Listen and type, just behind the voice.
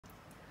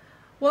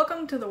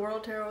Welcome to the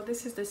World Tarot.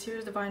 This is the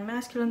series Divine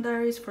Masculine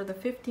Diaries for the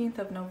 15th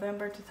of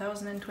November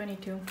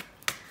 2022.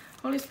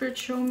 Holy Spirit,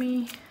 show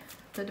me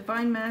the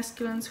Divine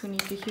Masculines who need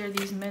to hear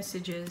these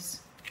messages.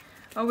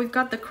 Oh, we've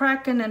got the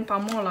Kraken and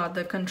Pamola,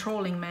 the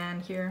controlling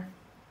man here.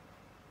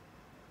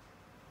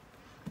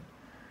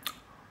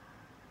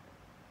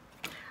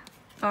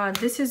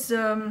 This is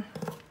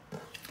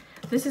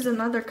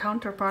another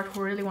counterpart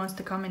who really wants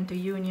to come into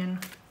union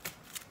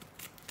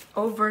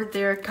over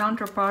their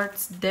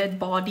counterpart's dead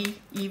body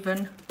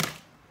even.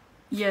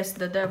 Yes,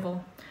 the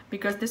devil,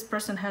 because this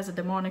person has a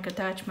demonic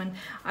attachment.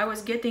 I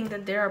was getting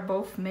that there are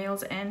both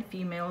males and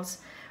females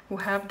who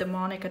have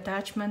demonic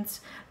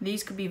attachments.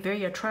 These could be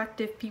very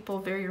attractive people,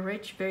 very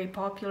rich, very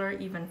popular,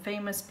 even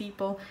famous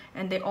people,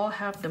 and they all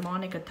have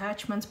demonic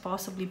attachments,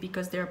 possibly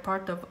because they're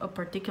part of a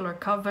particular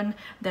coven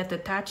that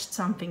attached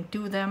something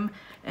to them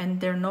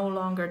and they're no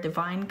longer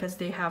divine because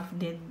they have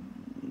the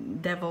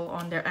devil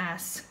on their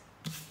ass.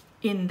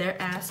 In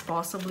their ass,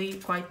 possibly,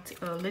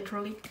 quite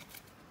literally.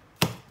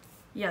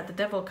 Yeah, the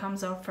devil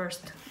comes out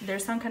first.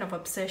 There's some kind of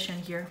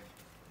obsession here.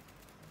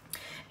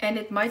 And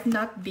it might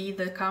not be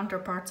the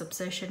counterpart's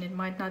obsession. It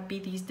might not be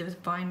these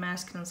divine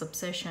masculines'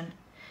 obsession.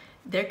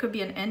 There could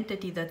be an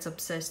entity that's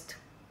obsessed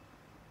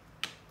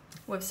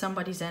with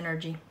somebody's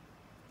energy.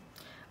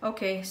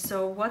 Okay,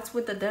 so what's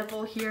with the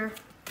devil here?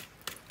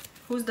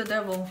 Who's the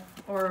devil?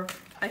 Or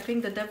I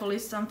think the devil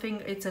is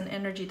something, it's an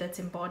energy that's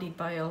embodied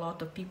by a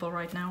lot of people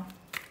right now.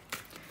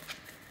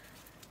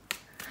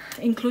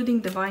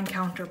 Including divine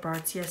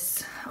counterparts,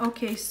 yes.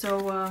 Okay,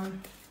 so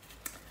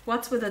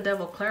what's with the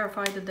devil?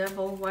 Clarify the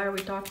devil. Why are we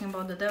talking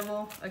about the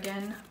devil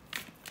again?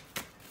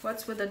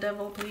 What's with the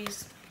devil,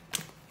 please?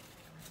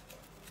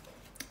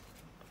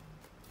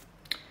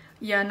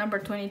 Yeah, number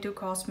 22,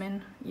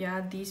 Cosmin.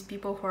 Yeah, these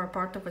people who are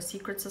part of a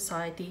secret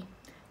society,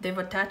 they've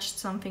attached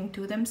something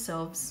to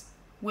themselves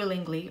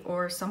willingly,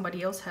 or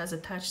somebody else has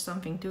attached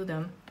something to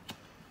them.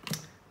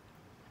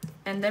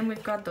 And then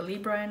we've got the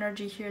Libra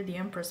energy here, the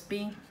Empress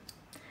B.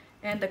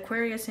 And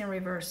Aquarius in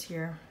reverse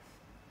here.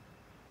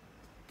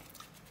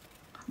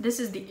 This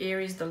is the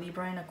Aries, the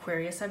Libra, and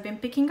Aquarius I've been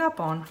picking up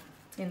on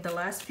in the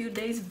last few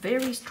days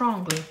very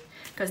strongly.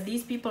 Because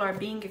these people are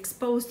being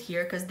exposed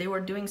here because they were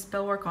doing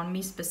spell work on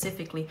me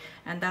specifically.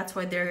 And that's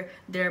why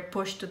they're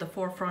pushed to the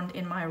forefront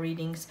in my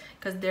readings.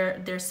 Because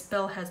their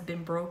spell has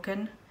been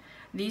broken.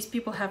 These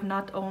people have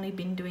not only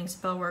been doing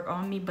spell work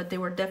on me, but they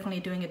were definitely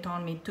doing it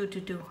on me.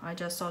 222. I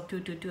just saw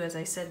 222 as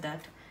I said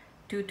that.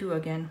 22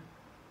 again.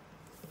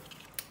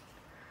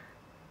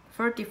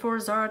 34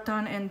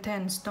 Zaratan and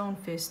 10 Stone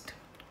Fist.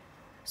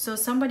 So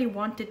somebody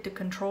wanted to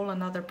control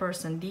another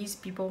person. These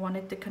people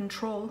wanted to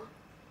control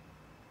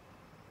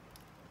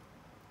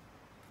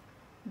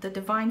the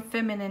Divine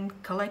Feminine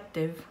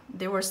collective.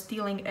 They were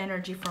stealing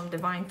energy from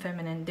Divine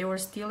Feminine. They were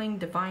stealing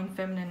Divine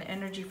Feminine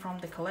energy from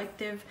the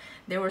collective.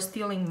 They were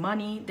stealing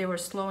money. They were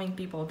slowing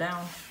people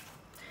down.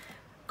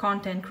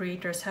 Content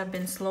creators have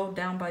been slowed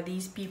down by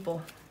these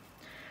people.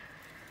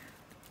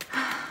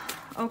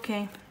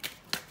 Okay.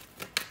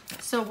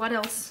 So what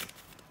else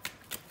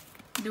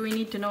do we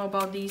need to know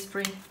about these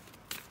three?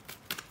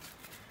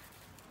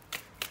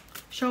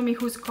 Show me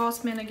who's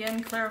Cosmin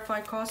again.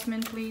 Clarify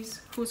Cosmin,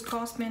 please. Who's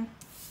Cosmin?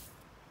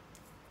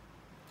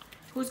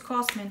 Who's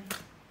Cosmin?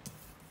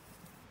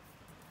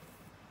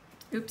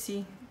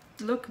 Oopsie.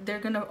 Look, they're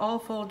gonna all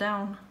fall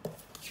down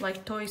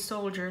like toy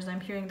soldiers.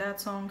 I'm hearing that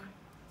song.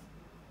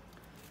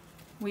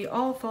 We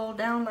all fall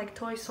down like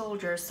toy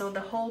soldiers. So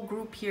the whole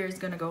group here is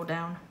gonna go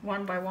down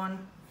one by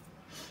one.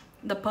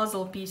 The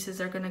puzzle pieces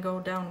are going to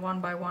go down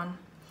one by one.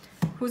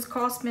 Who's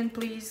Cosmin,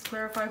 please?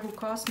 Clarify who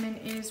Cosmin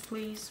is,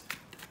 please.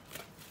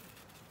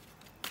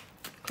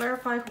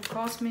 Clarify who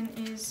Cosmin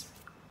is.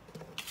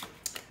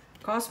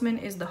 Cosmin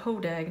is the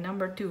Hodag,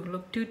 number 2.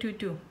 Look,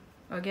 222.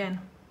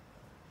 Again.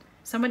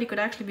 Somebody could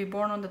actually be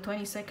born on the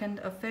 22nd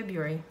of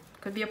February.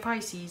 Could be a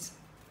Pisces.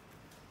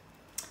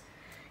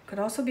 Could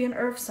also be an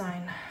earth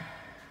sign.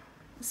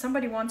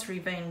 Somebody wants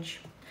revenge.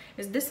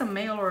 Is this a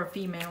male or a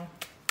female?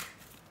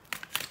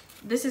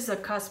 This is a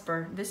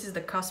cusper. This is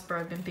the cusper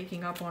I've been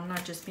picking up on.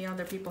 Not just me,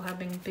 other people have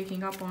been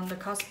picking up on the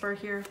cusper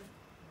here.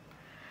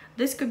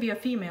 This could be a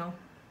female.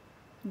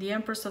 The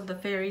Empress of the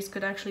Fairies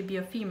could actually be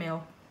a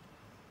female.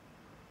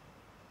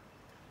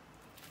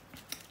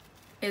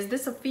 Is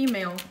this a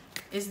female?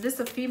 Is this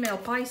a female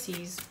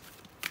Pisces?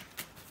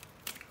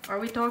 Are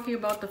we talking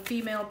about the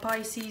female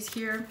Pisces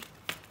here?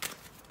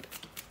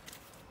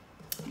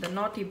 The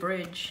Naughty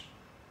Bridge.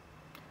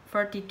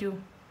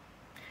 32.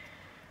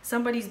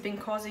 Somebody's been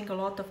causing a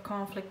lot of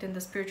conflict in the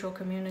spiritual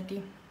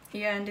community.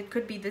 Yeah, and it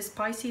could be this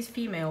Pisces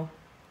female.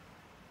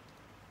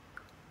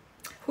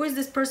 Who is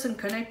this person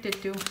connected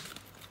to?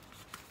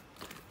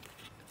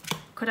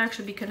 Could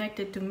actually be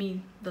connected to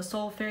me. The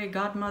Soul Fairy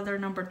Godmother,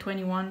 number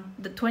 21.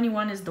 The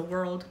 21 is the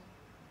world.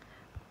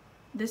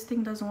 This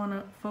thing doesn't want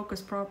to focus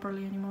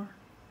properly anymore.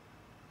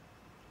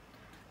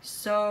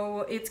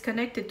 So it's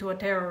connected to a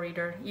tarot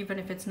reader, even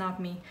if it's not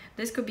me.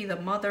 This could be the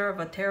mother of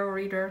a tarot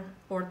reader,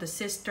 or the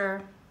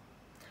sister,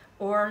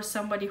 or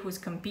somebody who's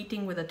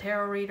competing with a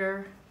tarot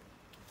reader.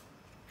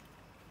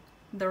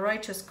 the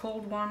righteous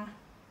cold one.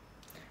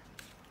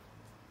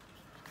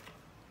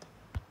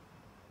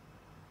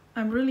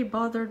 I'm really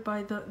bothered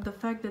by the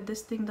fact that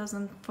this thing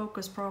doesn't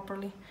focus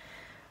properly.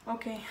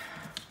 Okay.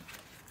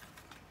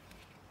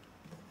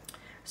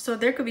 So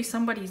there could be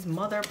somebody's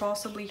mother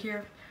possibly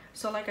here.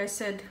 So like I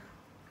said,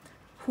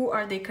 who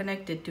are they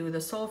connected to?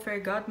 The soul fairy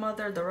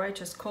godmother, the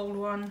righteous cold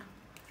one,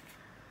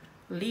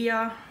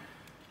 Leah,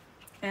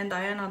 and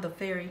Diana the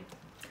fairy.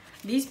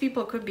 These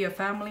people could be a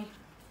family.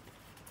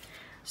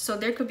 So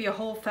there could be a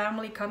whole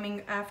family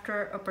coming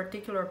after a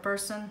particular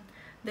person.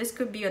 This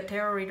could be a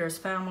tarot reader's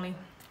family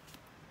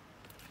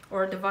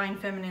or a divine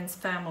feminine's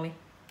family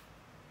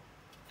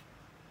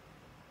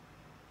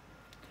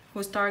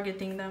who's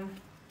targeting them.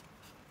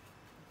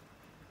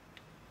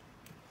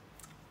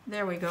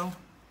 There we go.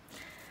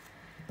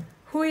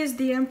 Who is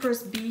the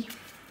Empress Bee?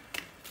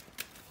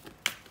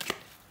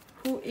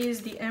 Who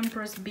is the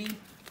Empress Bee?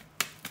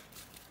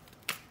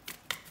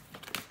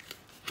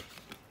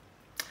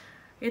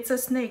 It's a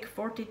snake,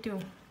 42.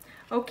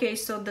 Okay,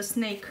 so the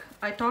snake,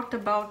 I talked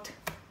about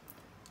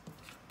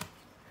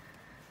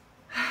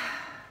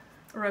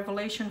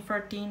Revelation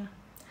 13.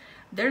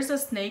 There's a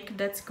snake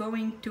that's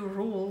going to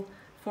rule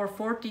for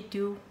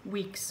 42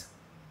 weeks.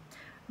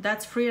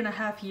 That's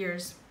 3.5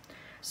 years.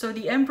 So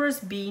the Empress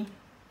Bee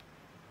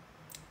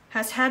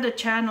has had a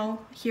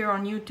channel here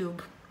on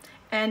YouTube,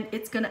 and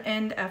it's gonna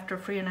end after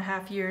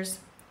 3.5 years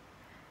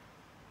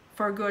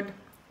for good.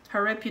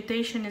 Her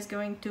reputation is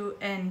going to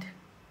end.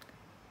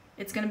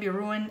 It's gonna be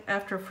ruined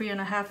after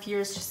 3.5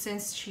 years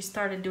since she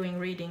started doing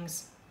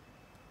readings.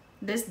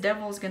 This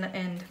devil's gonna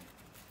end.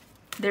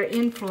 Their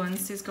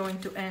influence is going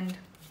to end.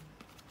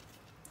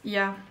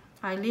 Yeah,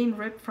 Eileen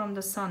ripped from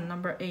the sun,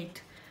 number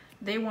 8.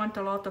 They want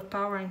a lot of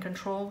power and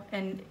control,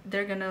 and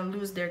they're gonna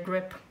lose their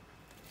grip.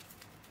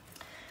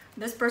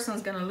 This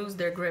person's gonna lose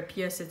their grip.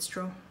 Yes, it's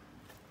true.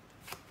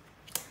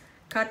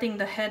 Cutting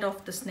the head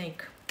off the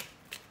snake.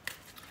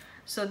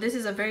 So this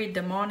is a very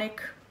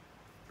demonic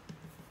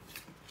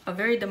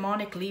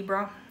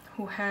Libra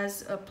who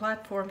has a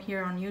platform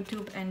here on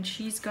YouTube, and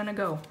she's gonna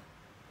go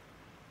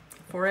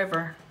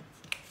forever.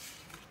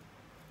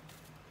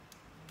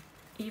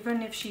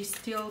 Even if she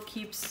still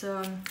keeps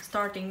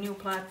starting new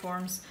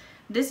platforms.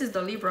 This is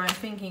the Libra I'm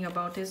thinking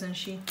about, isn't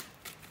she?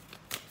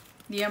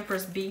 The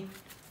Empress Bee.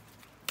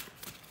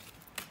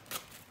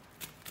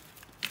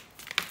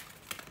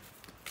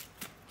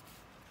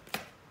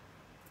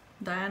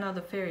 Diana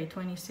the Fairy,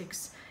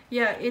 26.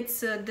 Yeah,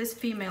 it's this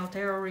female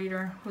tarot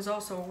reader who's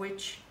also a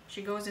witch.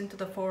 She goes into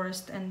the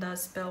forest and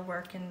does spell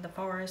work in the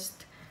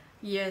forest.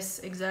 Yes,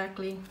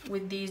 exactly,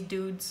 with these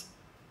dudes.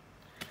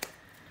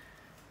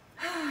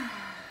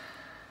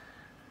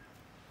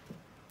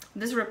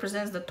 This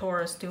represents the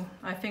Taurus too.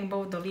 I think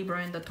both the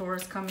Libra and the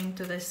Taurus come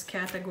into this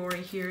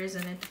category here,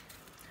 isn't it?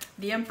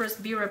 The Empress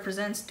Bee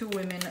represents two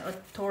women, a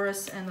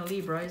Taurus and a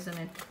Libra, isn't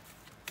it?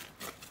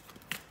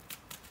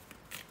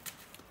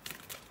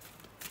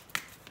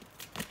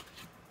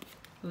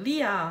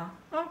 Leah.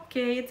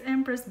 Okay, it's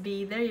Empress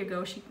Bee. There you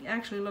go. She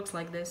actually looks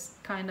like this,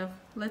 kind of.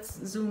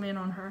 Let's zoom in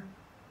on her.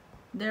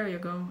 There you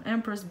go.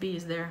 Empress Bee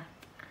is there.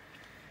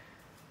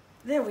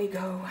 There we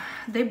go.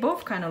 They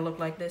both kind of look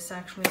like this,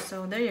 actually.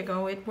 So there you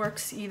go. It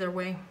works either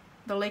way.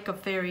 The Lake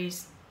of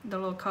Fairies, the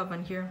little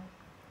coven here.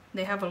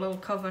 They have a little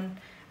coven,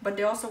 but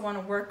they also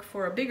want to work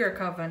for a bigger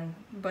coven.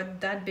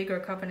 But that bigger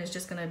coven is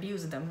just going to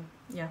abuse them.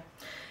 Yeah.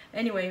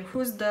 Anyway,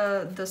 who's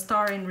the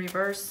star in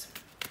reverse?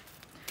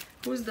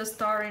 Who's the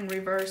star in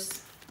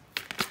reverse?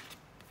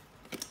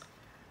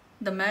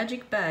 The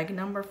magic bag,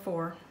 number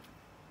 4.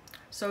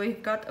 So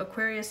we've got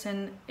Aquarius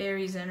and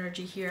Aries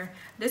energy here.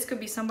 This could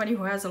be somebody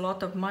who has a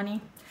lot of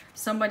money,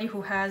 somebody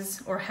who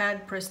has or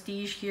had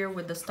prestige here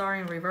with the star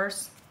in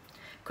reverse.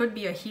 Could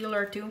be a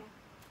healer too,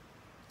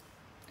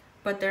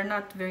 but they're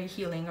not very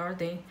healing, are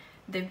they?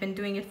 They've been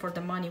doing it for the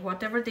money.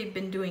 Whatever they've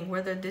been doing,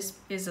 whether this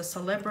is a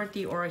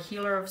celebrity or a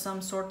healer of some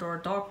sort or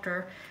a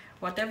doctor,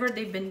 whatever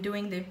they've been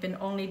doing, they've been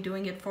only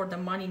doing it for the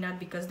money, not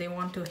because they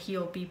want to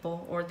heal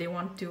people or they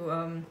want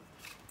to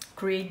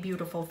create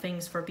beautiful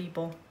things for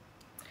people.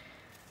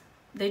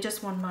 They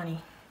just want money.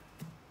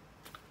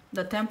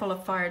 The Temple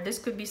of Fire. This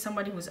could be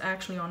somebody who's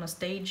actually on a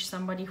stage,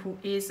 somebody who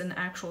is an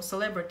actual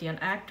celebrity, an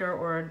actor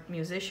or a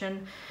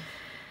musician.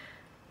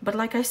 But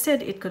like I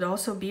said, it could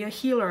also be a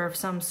healer of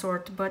some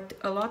sort. But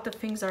a lot of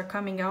things are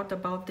coming out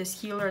about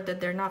this healer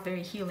that they're not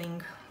very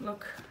healing.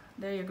 Look,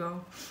 there you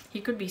go. He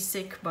could be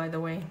sick, by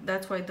the way.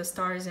 That's why the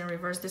star is in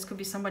reverse. This could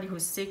be somebody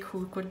who's sick,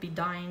 who could be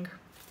dying.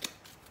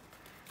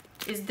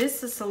 Is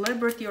this a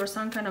celebrity or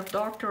some kind of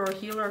doctor or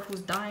healer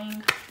who's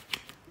dying?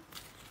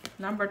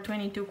 Number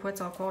 22,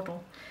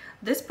 Quetzalcoatl.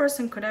 This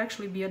person could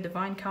actually be a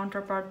divine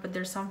counterpart, but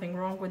there's something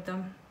wrong with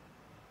them.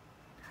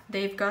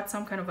 They've got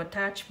some kind of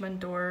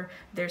attachment, or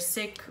they're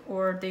sick,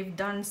 or they've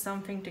done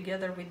something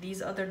together with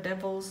these other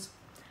devils.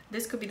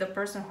 This could be the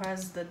person who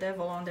has the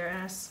devil on their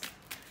ass.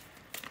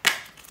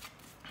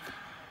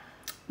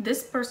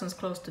 This person's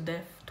close to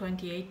death.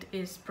 28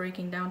 is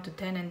breaking down to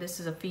 10, and this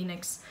is a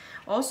phoenix.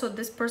 Also,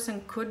 this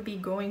person could be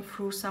going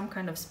through some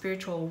kind of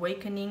spiritual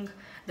awakening.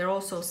 They're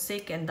also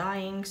sick and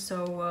dying,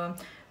 so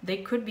they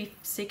could be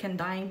sick and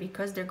dying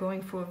because they're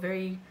going through a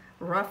very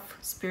rough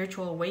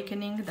spiritual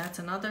awakening. That's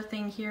another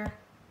thing here.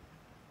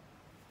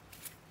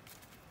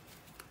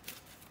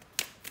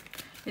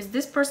 Is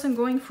this person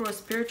going through a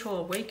spiritual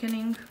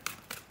awakening?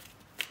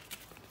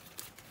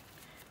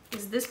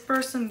 Is this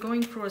person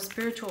going through a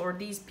spiritual, or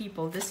these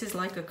people? This is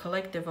like a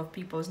collective of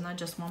people. It's not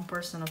just one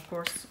person, of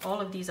course. All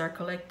of these are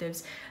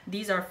collectives.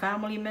 These are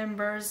family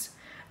members.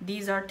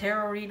 These are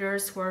tarot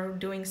readers who are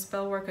doing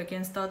spell work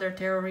against other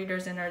tarot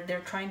readers, and they're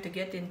trying to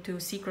get into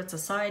secret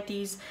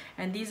societies.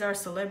 And these are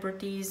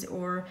celebrities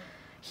or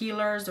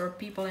healers or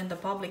people in the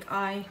public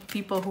eye,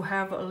 people who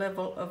have a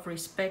level of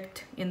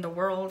respect in the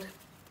world.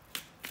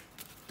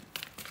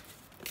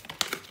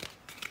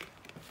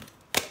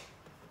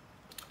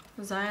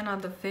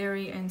 Ziana the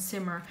Fairy and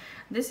Simmer.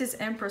 This is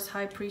Empress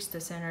High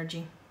Priestess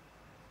energy.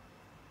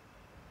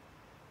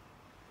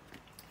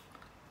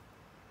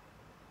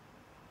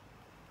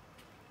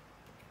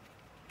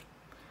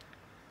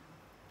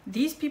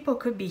 These people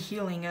could be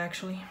healing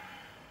actually.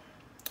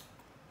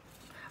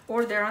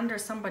 Or they're under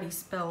somebody's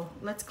spell.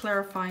 Let's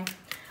clarify.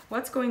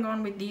 What's going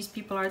on with these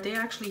people? Are they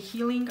actually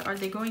healing? Are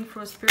they going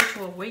through a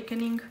spiritual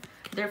awakening?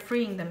 They're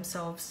freeing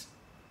themselves.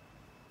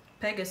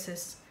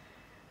 Pegasus.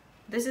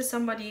 This is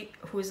somebody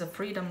who is a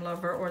freedom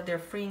lover, or they're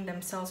freeing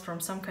themselves from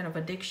some kind of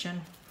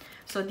addiction.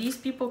 So these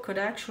people could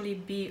actually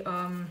be,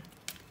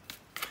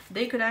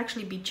 they could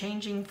actually be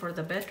changing for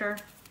the better.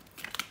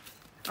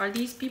 Are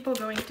these people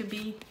going to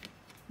be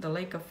the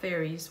Lake of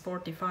Fairies,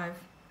 45?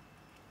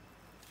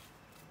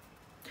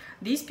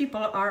 These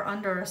people are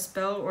under a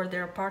spell, or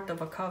they're part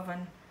of a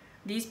coven.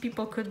 These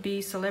people could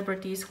be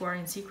celebrities who are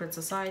in secret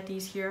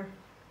societies here.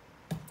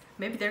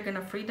 Maybe they're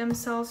gonna free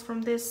themselves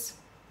from this.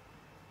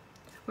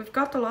 We've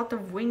got a lot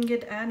of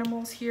winged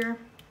animals here.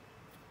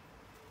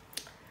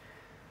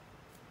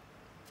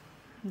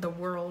 The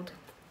World.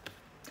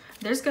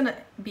 There's gonna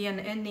be an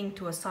ending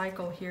to a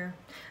cycle here.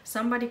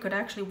 Somebody could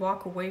actually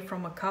walk away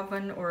from a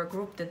coven or a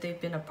group that they've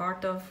been a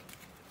part of,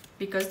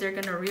 because they're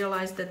gonna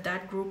realize that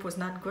that group was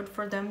not good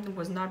for them,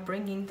 was not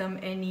bringing them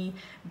any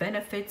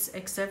benefits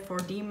except for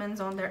demons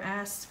on their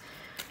ass.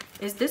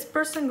 Is this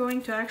person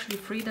going to actually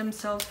free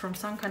themselves from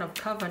some kind of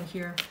coven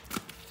here?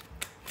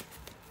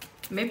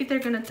 Maybe they're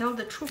gonna tell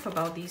the truth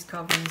about these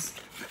covens.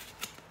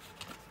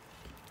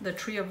 The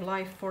Tree of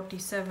Life,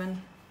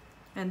 47,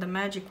 and the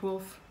Magic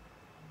Wolf,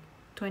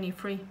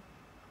 23.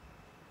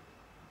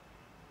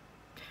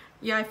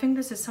 Yeah, I think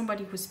this is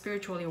somebody who's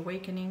spiritually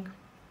awakening,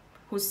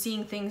 who's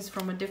seeing things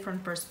from a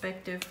different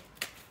perspective.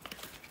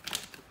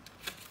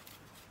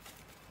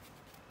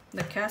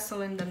 The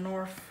Castle in the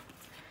North,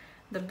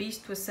 the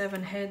Beast with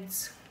 7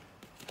 heads,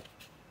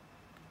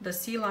 the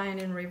Sea Lion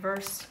in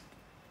reverse,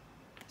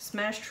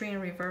 Smash Tree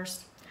in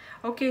reverse.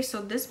 Okay,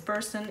 so this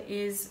person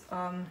is,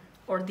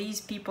 or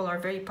these people are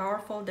very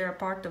powerful. They're a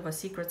part of a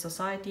secret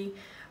society.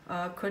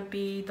 Could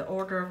be the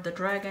Order of the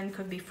Dragon,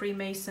 could be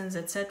Freemasons,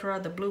 etc.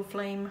 The Blue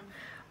Flame.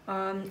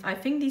 I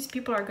think these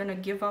people are going to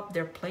give up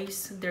their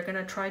place. They're going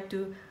to try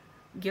to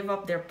give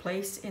up their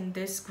place in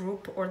this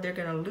group, or they're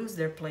going to lose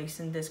their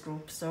place in this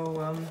group.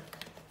 So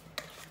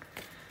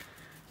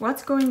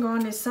what's going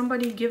on is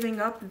somebody giving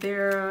up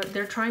their,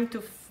 they're trying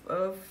to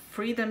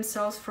free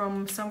themselves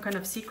from some kind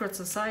of secret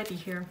society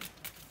here.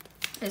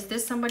 Is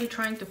this somebody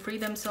trying to free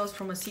themselves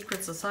from a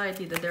secret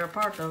society that they're a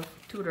part of?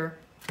 Tudor.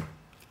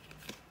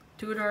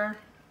 Tudor,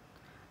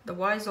 the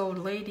Wise Old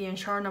Lady, and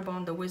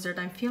Charnabon the Wizard.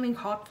 I'm feeling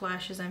hot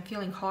flashes. I'm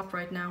feeling hot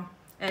right now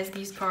as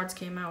these cards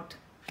came out.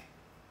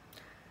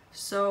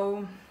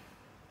 So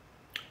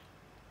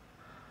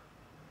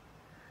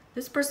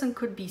this person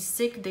could be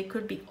sick. They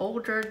could be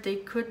older. They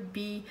could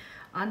be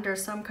under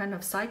some kind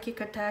of psychic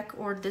attack,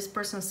 or this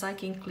person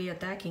psychically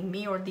attacking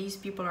me, or these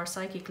people are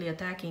psychically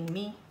attacking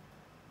me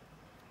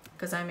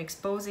because I'm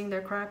exposing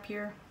their crap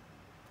here.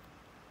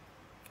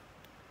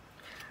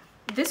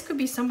 This could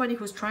be somebody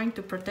who's trying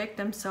to protect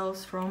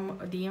themselves from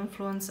the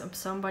influence of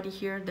somebody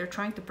here. They're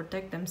trying to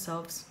protect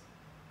themselves.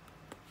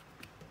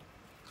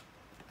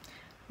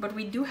 But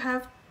we do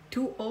have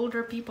 2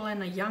 older people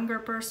and a younger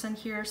person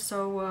here,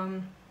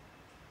 so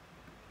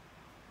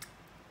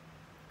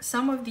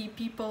some of the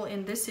people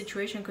in this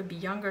situation could be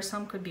younger,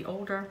 some could be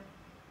older.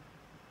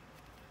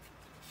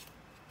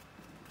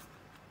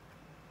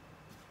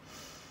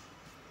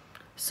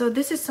 So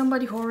this is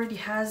somebody who already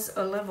has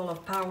a level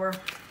of power.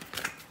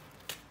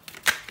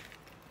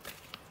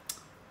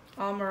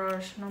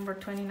 Almirage, number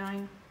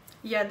 29.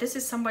 Yeah, this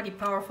is somebody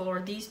powerful, or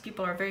these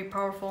people are very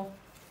powerful.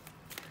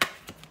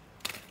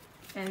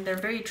 And they're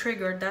very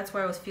triggered. That's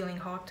why I was feeling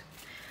hot.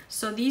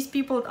 So these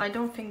people, I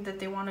don't think that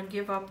they want to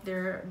give up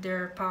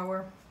their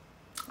power.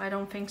 I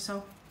don't think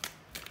so.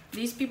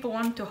 These people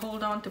want to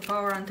hold on to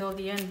power until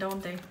the end,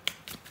 don't they?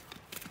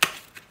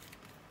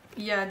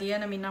 Yeah, the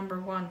enemy number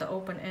 1, the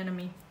open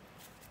enemy.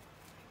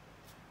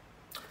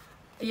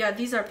 Yeah,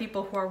 these are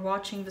people who are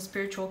watching the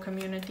spiritual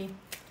community.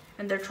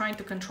 And they're trying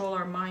to control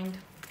our mind.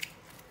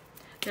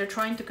 They're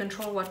trying to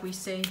control what we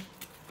say.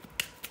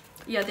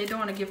 Yeah, they don't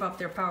want to give up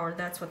their power.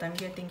 That's what I'm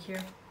getting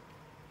here.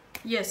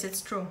 Yes,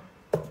 it's true.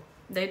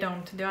 They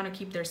don't. They want to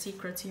keep their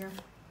secrets here.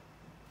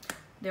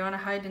 They want to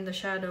hide in the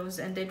shadows,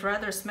 and they'd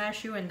rather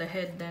smash you in the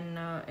head than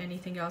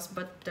anything else.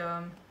 But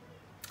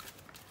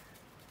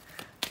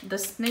the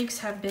snakes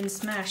have been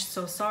smashed,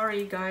 so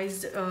sorry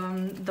guys.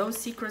 Those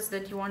secrets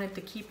that you wanted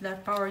to keep,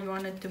 that power you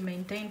wanted to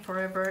maintain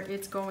forever,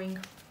 it's going.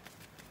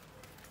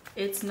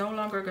 It's no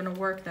longer gonna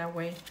work that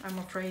way, I'm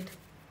afraid.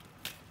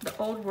 The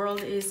old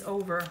world is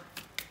over.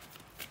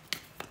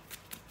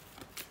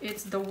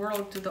 It's the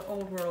world to the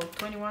old world.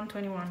 21.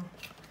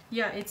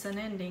 Yeah, it's an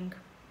ending.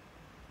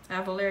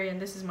 Valerian,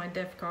 this is my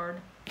death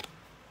card.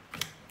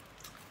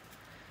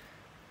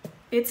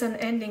 It's an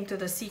ending to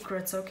the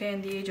secrets, okay?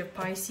 In the age of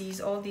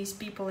Pisces, all these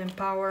people in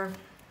power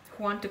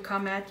who want to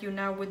come at you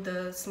now with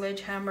the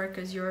sledgehammer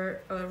because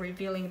you're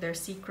revealing their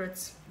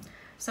secrets.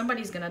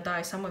 Somebody's gonna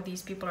die. Some of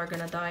these people are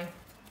gonna die,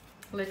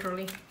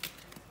 literally,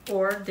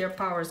 or their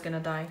power is gonna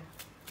die.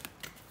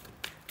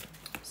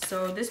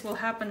 So this will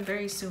happen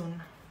very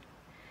soon.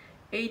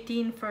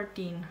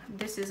 1813.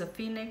 This is a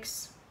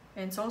phoenix,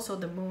 and it's also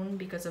the moon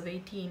because of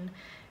 18,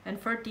 and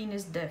 13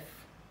 is death.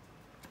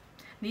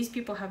 These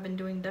people have been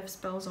doing death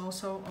spells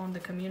also on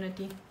the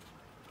community,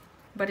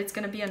 but it's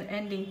going to be an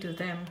ending to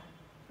them.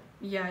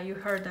 Yeah, you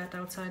heard that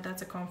outside.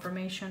 That's a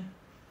confirmation.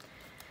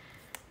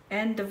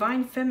 And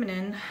divine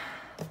feminine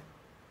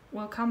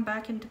will come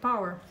back into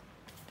power.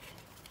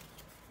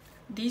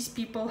 These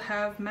people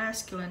have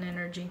masculine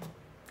energy,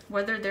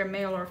 whether they're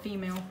male or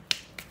female.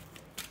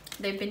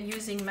 They've been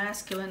using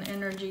masculine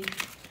energy.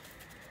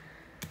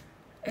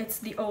 It's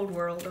the old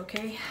world,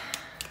 okay?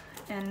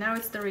 And now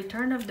it's the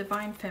return of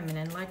divine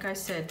feminine. Like I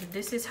said,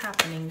 this is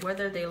happening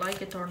whether they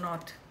like it or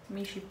not.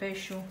 Mishi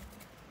Peshu.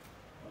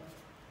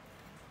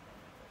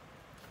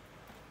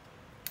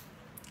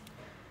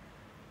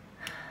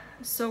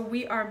 So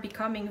we are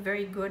becoming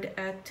very good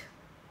at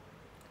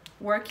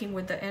working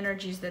with the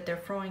energies that they're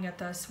throwing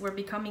at us. We're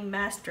becoming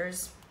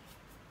masters.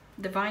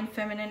 Divine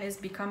feminine is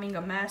becoming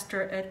a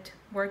master at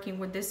working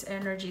with this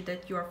energy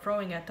that you are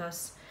throwing at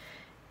us.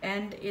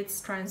 And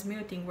it's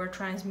transmuting. We're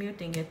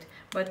transmuting it.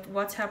 But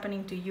what's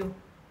happening to you?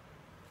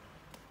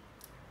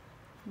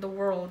 The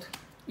world.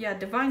 Yeah,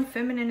 divine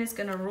feminine is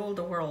gonna rule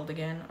the world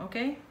again,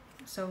 okay?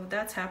 So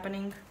that's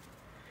happening.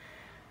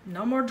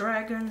 No more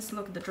dragons.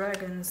 Look, the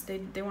dragons,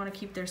 they want to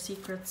keep their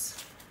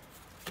secrets.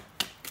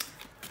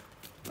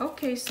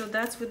 Okay, so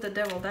that's with the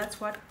devil. That's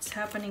what's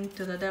happening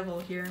to the devil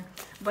here.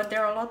 But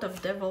there are a lot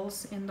of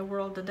devils in the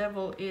world. The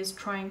devil is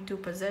trying to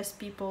possess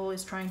people,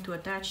 is trying to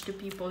attach to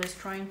people, is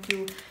trying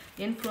to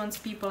influence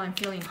people. I'm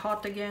feeling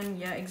hot again.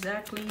 Yeah,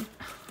 exactly.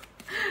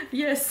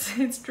 Yes,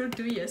 it's true.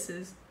 2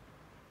 yeses.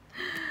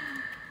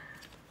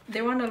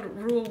 They want to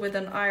rule with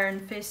an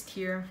iron fist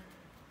here.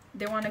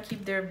 They want to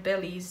keep their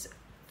bellies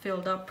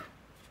filled up.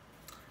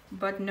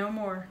 But no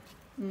more.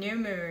 No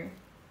more.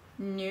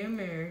 No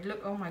more.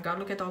 Look, oh my god,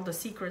 look at all the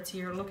secrets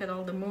here. Look at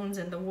all the moons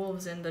and the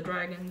wolves and the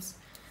dragons.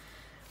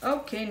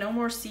 Okay, no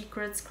more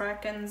secrets,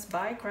 Krakens.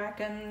 Bye,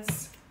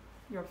 Krakens.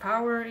 Your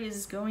power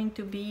is going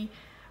to be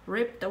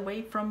ripped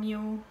away from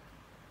you.